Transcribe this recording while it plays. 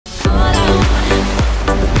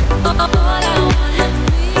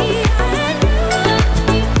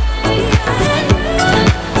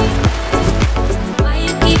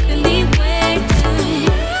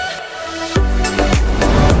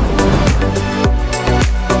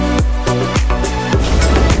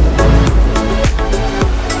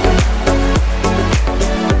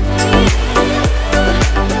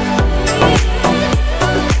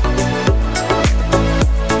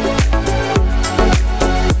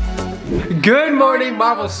Good morning,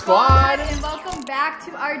 Marvel Squad. And welcome back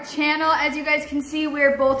to our channel. As you guys can see,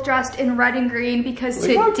 we're both dressed in red and green because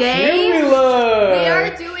Look today we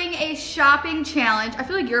are doing a shopping challenge. I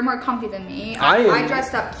feel like you're more comfy than me. I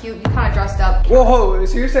dressed up cute. You kind of dressed up cute. Whoa,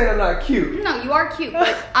 so you're saying I'm not cute? No, you are cute,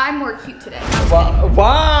 but I'm more cute today.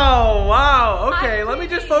 Wow. Okay, let me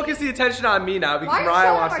just focus the attention on me now because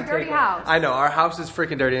Mariah wants to take house? I know, our house is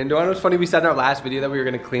freaking dirty. And do you know what's funny? We said in our last video that we were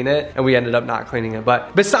gonna clean it and we ended up not cleaning it.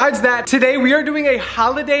 But besides that, today we are doing a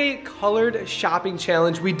holiday colored shopping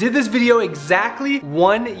challenge. We did this video exactly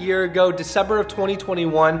 1 year ago, December of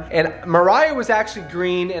 2021. And Mariah was actually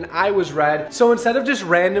green and I was red. So instead of just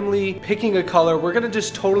randomly picking a color, we're gonna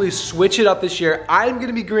just totally switch it up this year. I'm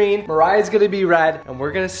gonna be green, Mariah's gonna be red, and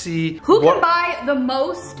we're gonna see who can buy the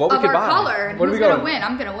most of our color. And who's gonna win?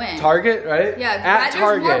 I'm gonna win. Target, right? Yeah, at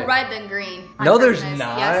Target. There's more red than green. No, there's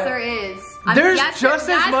not. Yes, there is. There's just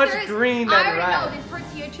as much green than red. I already know, these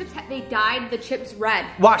tortilla chips, they dyed the chips red.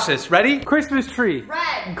 Watch this, ready? Christmas tree.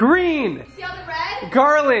 Red. Green. You see all the red?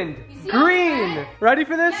 Garland. You see green. All the red? Ready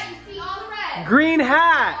for this? Yeah, you see all the red. Green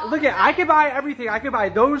hat. Look at, I could buy everything. I could buy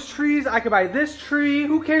those trees. I could buy this tree.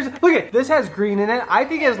 Who cares? Look at, this has green in it. I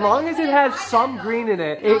think as long as it has some green in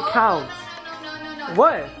it, it counts. No.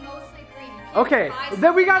 What? Okay,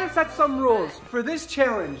 then we gotta set some rules. For this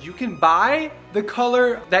challenge, you can buy the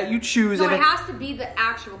color that you choose. No, it has to be the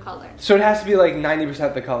actual color. So it has to be like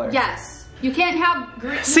 90% the color? Yes. You can't have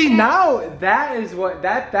green. See, now that is what,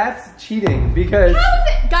 that's cheating because... How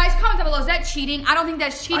is it? Guys, comment down below, is that cheating? I don't think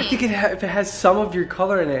that's cheating. I think if it has some of your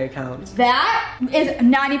color in it, it counts. That is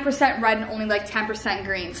 90% red and only like 10%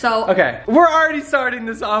 green, so... Okay, we're already starting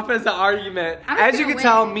this off as an argument. As you can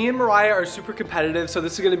tell, me and Mariah are super competitive, so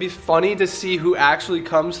this is gonna be funny to see who actually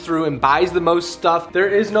comes through and buys the most stuff. There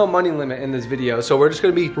is no money limit in this video, so we're just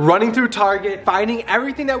gonna be running through Target, finding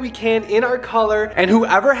everything that we can in our color, and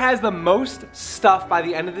whoever has the most stuff by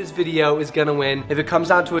the end of this video is gonna win. If it comes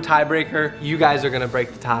down to a tiebreaker, you guys are gonna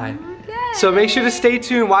break the tie. Okay. So make sure to stay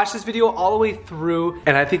tuned, watch this video all the way through,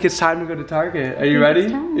 and I think it's time to go to Target. Are you ready?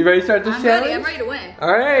 You ready to start this challenge? I'm ready to win.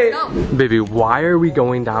 All right. Let's go. Baby, why are we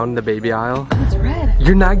going down the baby aisle? It's red.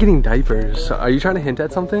 You're not getting diapers. Are you trying to hint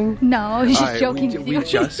at something? No, he's just joking. We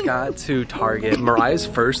just got to Target. Mariah's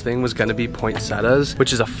first thing was gonna be poinsettias,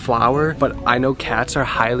 which is a flower, but I know cats are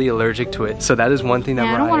highly allergic to it. So that is one thing that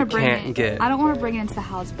Mariah can't get. I don't want to bring it into the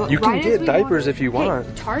house, but you can get diapers if you want.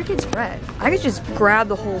 Hey, Target's red. I could just grab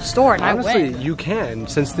the whole store and honestly, I win. You can.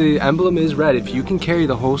 Since the emblem is red, if you can carry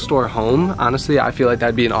the whole store home, honestly, I feel like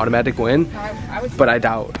that'd be an automatic win. No, but I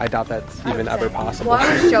doubt that's even ever possible. Well,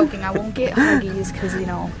 I was joking. I won't get Huggies because, you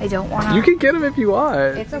know, I don't want to. You can get them if you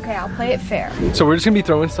want. It's okay. I'll play it fair. So we're just going to be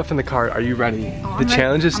throwing stuff in the cart. Are you ready? Oh, the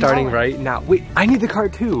challenge is starting right now. Wait, I need the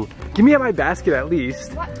cart too. Give me my basket at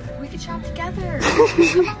least. What? We could shop together.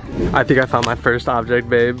 I think I found my first object,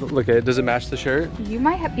 babe. Look at it. Does it match the shirt? You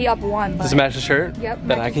might be up one. But... Does it match the shirt? Yep.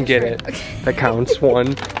 Then I can get it. Okay. That counts.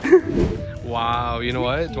 One. Wow. You know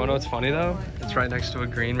what? Do you want to know what's funny though? It's right next to a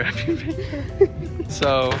green wrapping paper.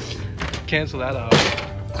 So cancel that out.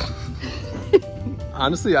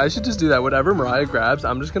 Honestly, I should just do that. Whatever Mariah grabs,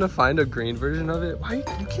 I'm just gonna find a green version of it. Why?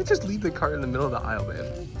 You can't just leave the cart in the middle of the aisle, man.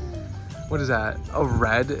 What is that? A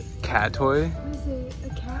red cat toy? What is it? A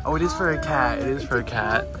cat? Oh, it is for a cat. It is for a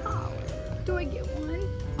cat. Do I get one?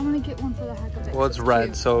 I'm gonna get one for the heck of it. Well, it's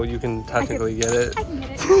red, so you can technically get it. I can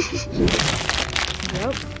get it.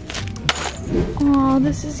 Yep. Oh,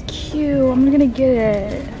 this is cute. I'm gonna get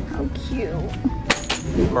it. How cute.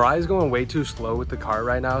 Mariah's going way too slow with the cart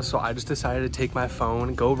right now, so I just decided to take my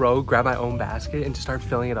phone, go rogue, grab my own basket, and just start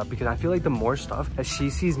filling it up because I feel like the more stuff that she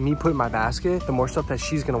sees me put in my basket, the more stuff that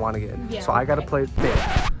she's gonna want to get. Yeah, so I gotta play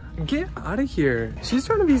fair. Get out of here. She's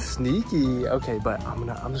trying to be sneaky. Okay, but I'm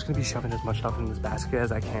just gonna be shoving as much stuff in this basket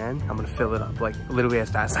as I can. I'm gonna fill it up like literally as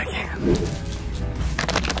fast as I can.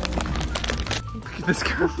 Look at this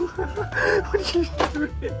girl. What are you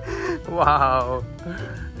doing? Wow.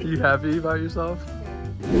 Are you happy about yourself?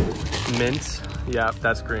 Mint, yeah,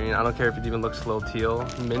 that's green. I don't care if it even looks a little teal.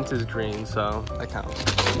 Mint is green, so that counts.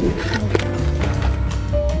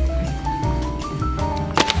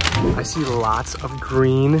 I see lots of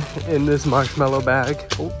green in this marshmallow bag.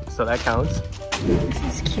 Oh, so that counts. This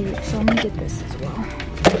is cute, so I'm gonna get this as well.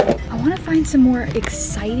 I want to find some more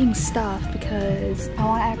exciting stuff because I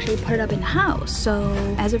want to actually put it up in the house. So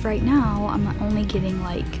as of right now, I'm only getting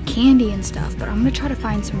like candy and stuff, but I'm gonna try to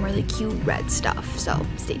find some really cute red stuff. So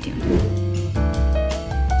stay tuned.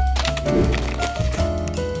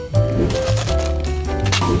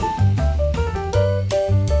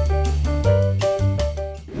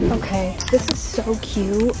 Okay, this is so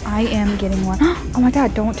cute. I am getting one. Oh my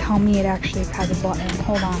god, don't tell me it actually has a button.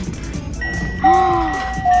 Hold on. Oh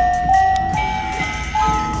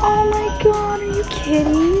my god, are you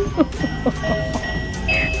kidding?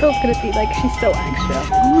 Bill's gonna be like, she's so extra.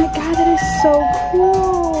 Oh my god, that is so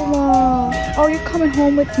cool. Oh, you're coming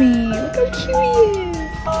home with me. Look how cute he is.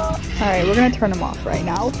 Alright, we're gonna turn him off right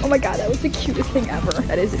now. Oh my god, that was the cutest thing ever.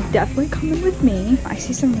 That is definitely coming with me. I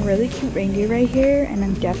see some really cute reindeer right here, and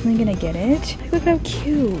I'm definitely gonna get it. Look how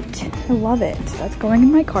cute. I love it. That's going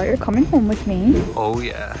in my cart. You're coming home with me. Oh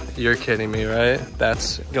yeah, you're kidding me, right?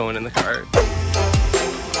 That's going in the cart.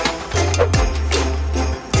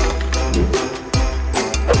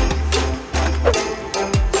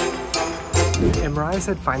 And Mariah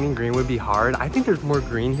said finding green would be hard. I think there's more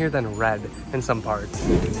green here than red in some parts.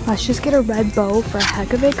 Let's just get a red bow for a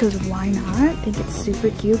heck of it, because why not? I think it's super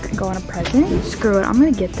cute. Can go on a present. Screw it. I'm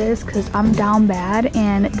gonna get this because I'm down bad,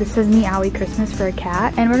 and this says Meowie Christmas for a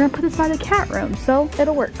cat, and we're gonna put this by the cat room, so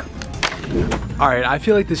it'll work. All right, I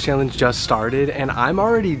feel like this challenge just started and I'm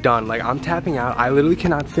already done. Like, I'm tapping out. I literally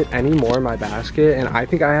cannot fit any more in my basket, and I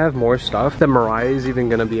think I have more stuff that Mariah is even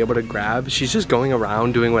gonna be able to grab. She's just going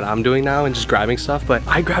around doing what I'm doing now and just grabbing stuff, but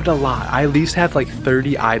I grabbed a lot. I at least have like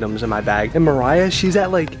 30 items in my bag, and Mariah, she's at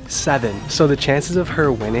like 7. So the chances of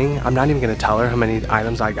her winning, I'm not even gonna tell her how many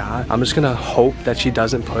items I got. I'm just gonna hope that she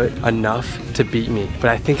doesn't put enough to beat me, but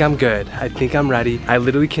I think I'm good. I think I'm ready. I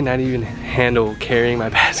literally cannot even handle carrying my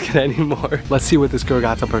basket anymore. Let's see what this girl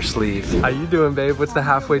got up her sleeve. How you doing, babe? What's the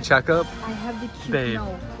halfway checkup? I have the cute. Babe.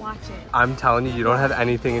 No, watch it. I'm telling you, you don't have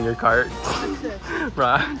anything in your cart.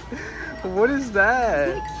 Right? What is that?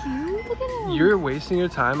 Isn't it cute? Look at him. You're wasting your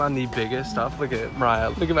time on the biggest stuff. Look at Mariah.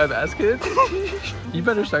 Look at my basket. You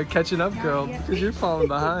better start catching up, girl, because you're falling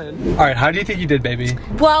behind. All right, how do you think you did, baby?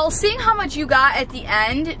 Well, seeing how much you got at the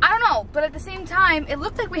end, I don't know, but at the same time, it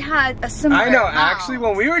looked like we had a similar I know, amount. actually,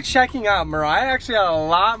 when we were checking out, Mariah actually had a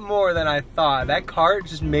lot more than I thought. That cart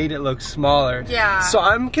just made it look smaller. Yeah. So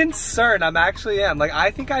I'm concerned. Like,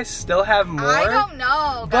 I think I still have more. I don't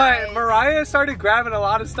know, guys. But Mariah started grabbing a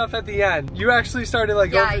lot of stuff at the end. You actually started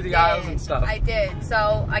like going through the aisles and stuff. I did.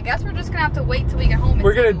 So I guess we're just gonna have to wait till we get home.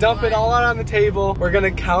 We're gonna dump it all out on the table. We're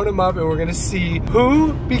gonna count them up and we're gonna see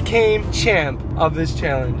who became champ of this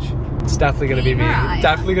challenge. It's definitely gonna be me. Mariah.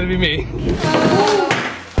 Definitely gonna be me.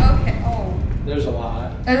 Okay. Oh. There's a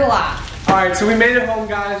lot. There's a lot. All right, so we made it home,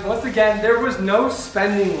 guys. Once again, there was no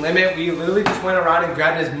spending limit. We literally just went around and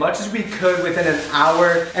grabbed as much as we could within an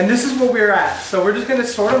hour, and this is what we're at. So we're just gonna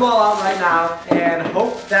sort them all out right now and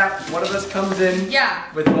hope that one of us comes in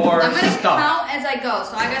with more I'm gonna stuff. count as I go,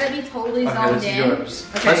 so I gotta be totally Okay, zoned this is in. yours.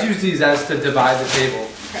 Okay. Let's use these as to divide the table.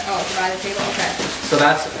 Okay. Oh, divide the table. Okay. So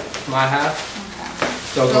that's my half.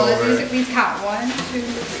 Okay. Go over So these count 1, 2,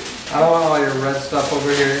 3. I don't want all your red stuff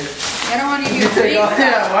over here. I don't want to use green stuff.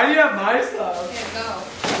 Yeah, why do you have my stuff? Here,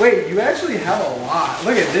 go. Wait, you actually have a lot.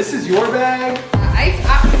 Look at this is your bag.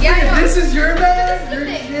 Yeah, This is your bag? This is the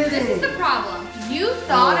thing. This is the problem. You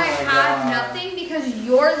thought I had nothing because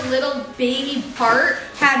your little baby part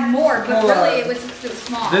had more, but really it was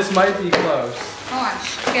small. This might be close. Hold on.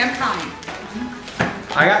 Okay, I'm counting.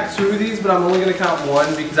 I got 2 of these, but I'm only gonna count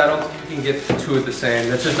 1 because I don't think you can get 2 of the same.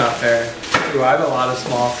 That's just not fair. Ooh, I have a lot of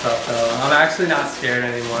small stuff though. I'm actually not scared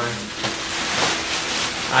anymore.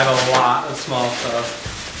 I have a lot of small stuff.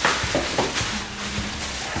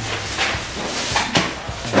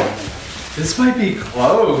 This might be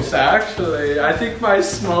close, actually. I think my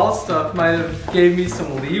small stuff might have gave me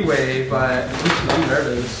some leeway, but I'm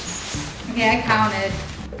nervous. Okay, I counted.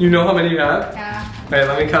 You know how many you have? Yeah. Wait,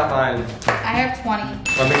 let me count mine. I have 20.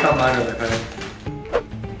 Let me count mine really quick.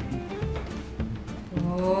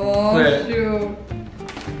 Oh, Wait. shoot.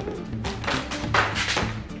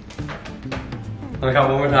 Let me count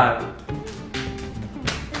one more time.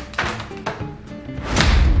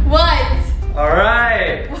 What? All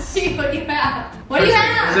right. What do you have? What do you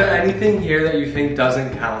have? Is there anything here that you think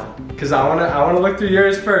doesn't count? Because I wanna look through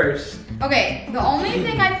yours first. Okay, the only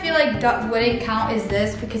thing I feel like wouldn't count is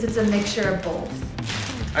this because it's a mixture of both.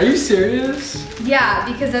 Are you serious? Yeah,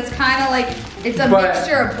 because that's kind of like, it's a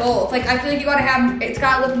mixture of both. Like, I feel like you gotta have, it's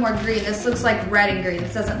gotta look more green. This looks like red and green.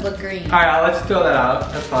 This doesn't look green. All right, I'll let you throw that out.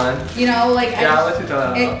 That's fine. You know, like, yeah, I'll let you throw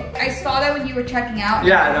that out. I saw that when you were checking out.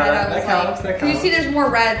 Yeah, no, that counts. That counts. You see there's more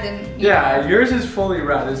red than, yeah, yours is fully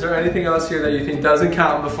red. Is there anything else here that you think doesn't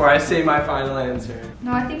count before I say my final answer?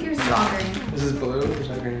 No, I think yours is all green. This is blue or is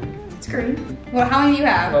that green? It's green. Well, how many do you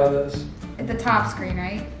have? Well, this. At the top screen,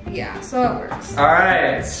 right? Yeah, so it works. All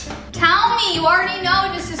right. Tell me, you already know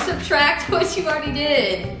just to subtract what you already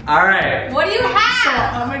did. All right. What do you have? So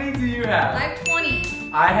how many do you have? I have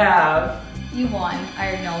 20. I have. You won. I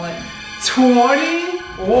already know it. 21.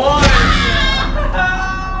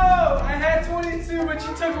 Oh, I had 22. too, but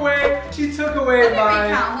she took away Let me my...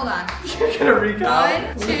 recount, hold on. You're gonna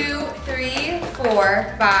recount? 1, 2, 3,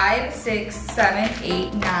 4, 5, 6, 7,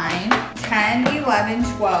 8, 9, 10,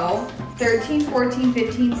 11, 12, 13, 14,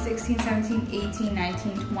 15, 16, 17, 18,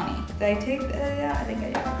 19, 20. Did I take yeah, I think I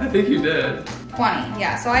did. I think you did. 20,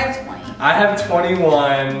 yeah, so I have 20. I have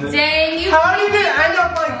 21. Dang, you How did it end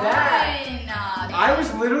up like won. that? I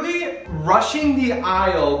was literally rushing the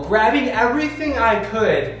aisle, grabbing everything I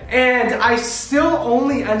could, and I still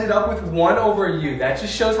only ended up with 1 over you. That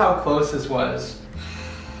just shows how close this was.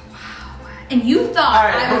 And you thought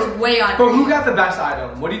I was way on. But who got the best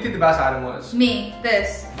item? What do you think the best item was? Me,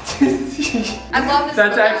 this. I love this.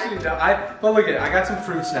 That's actually no. But look at it. I got some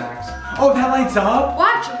fruit snacks. Oh, that lights up.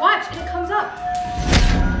 Watch, it comes up.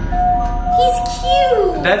 He's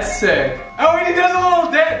cute. That's sick. Oh, and he does a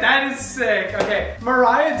little dance. That is sick. Okay,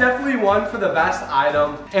 Mariah definitely won for the best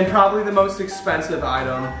item and probably the most expensive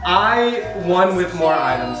item. I won with more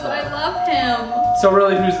items though. I love him. So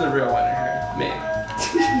really, who's the real winner here? Me.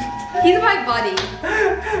 He's my buddy.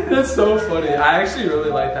 That's so funny. I actually really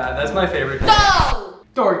like that. That's my favorite. Go!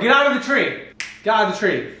 Thor, get out of the tree. Get out of the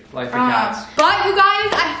tree. Like the cats. But you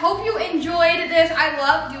guys, I hope you enjoyed this. I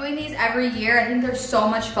love doing these every year. I think they're so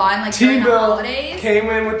much fun. Like during the holidays. Came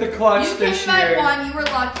in with the clutch this year. You came by 1. You were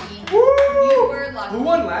lucky. Woo! You were lucky. Who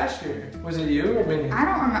won last year? Was it you or me? I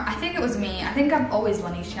don't remember. I think it was me. I think I've always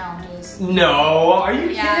won these challenges. No, are you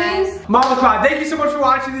Yes. kidding? Mama Squad, thank you so much for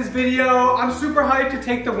watching this video. I'm super hyped to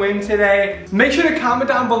take the win today. Make sure to comment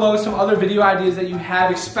down below some other video ideas that you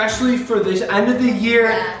have, especially for this end of the year.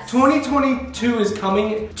 Yes. 2022 is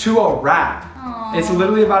coming to a wrap. Aww. It's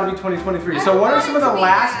literally about to be 2023. So what are some of the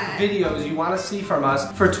last videos you want to see from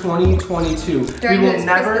us for 2022? During we will this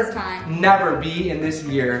never, time. never be in this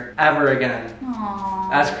year ever again.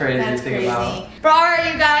 Aww. That's crazy That's to think about. But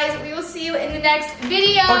alright, you guys, we will see you in the next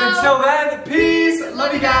video. But until then, peace.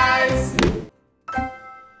 Love you guys.